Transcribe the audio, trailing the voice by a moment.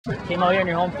Came out here in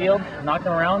your home field, knocked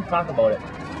them around. Talk about it.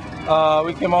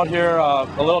 We came out here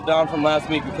a little down from last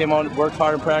week. We came out, worked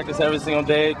hard in practice every single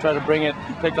day, tried to bring it,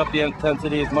 pick up the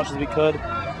intensity as much as we could.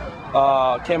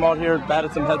 Came out here,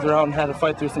 batted some heads around, had to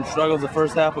fight through some struggles the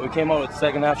first half, but we came out with the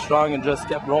second half strong and just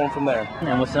kept rolling from there.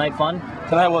 And was tonight fun?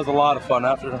 Tonight was a lot of fun.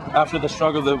 After the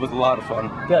struggles, it was a lot of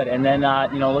fun. Good. And then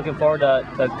looking forward to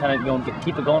kind of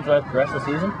keep it going for the rest of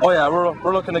the season. Oh yeah,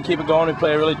 we're looking to keep it going. We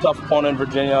play a really tough opponent in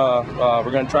Virginia.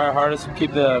 We're going to try our hardest,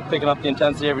 keep picking up the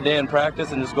intensity every day in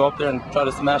practice, and just go up there and try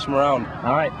to smash them around.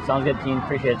 All right, sounds good, Kiehn.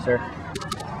 Appreciate it, sir.